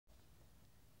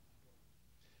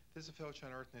This is a failure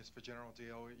unearthness for general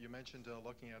deal. You mentioned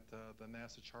looking at the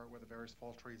NASA chart with the various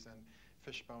fault trees and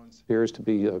fish bones. Appears to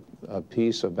be a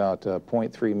piece about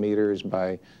 0.3 meters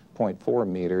by 0.4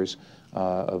 meters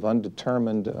of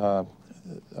undetermined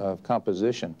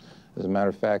composition. As a matter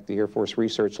of fact, the Air Force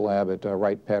Research Lab at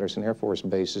Wright Patterson Air Force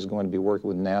Base is going to be working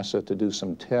with NASA to do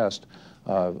some tests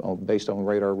based on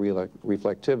radar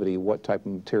reflectivity, what type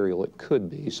of material it could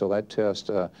be. So that test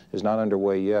is not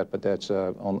underway yet, but that's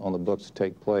on the books to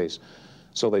take place.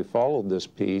 So they followed this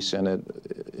piece, and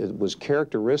it was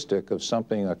characteristic of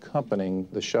something accompanying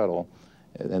the shuttle,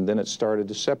 and then it started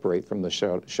to separate from the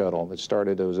shuttle. It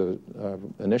started, it was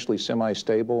initially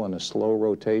semi-stable and a slow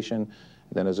rotation.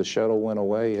 Then as the shuttle went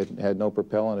away, it had no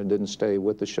propellant. It didn't stay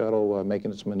with the shuttle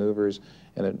making its maneuvers,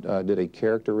 and it did a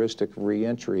characteristic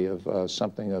re-entry of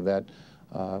something of that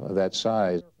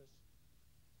size.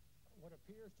 What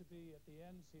appears to be at the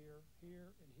ends here,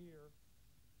 and here,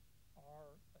 are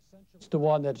essentially the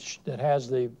one that has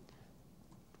the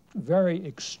very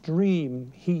extreme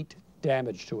heat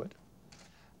damage to it.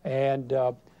 And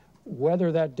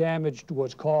whether that damage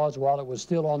was caused while it was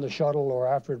still on the shuttle or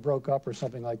after it broke up or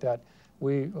something like that,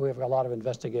 we have a lot of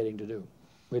investigating to do.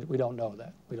 We don't know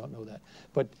that. We don't know that.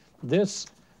 But this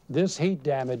heat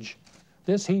damage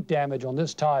on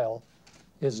this tile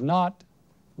is not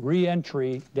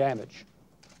re-entry damage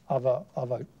of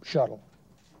a shuttle.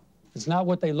 It's not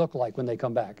what they look like when they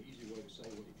come back. Easy way to say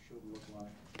what it should look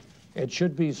like. It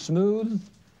should be smooth,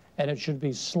 and it should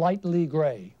be slightly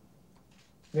gray.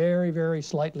 Very, very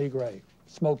slightly gray,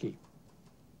 smoky,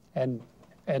 and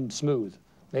smooth.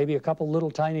 Maybe a couple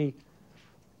little tiny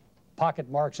pocket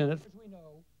marks in it.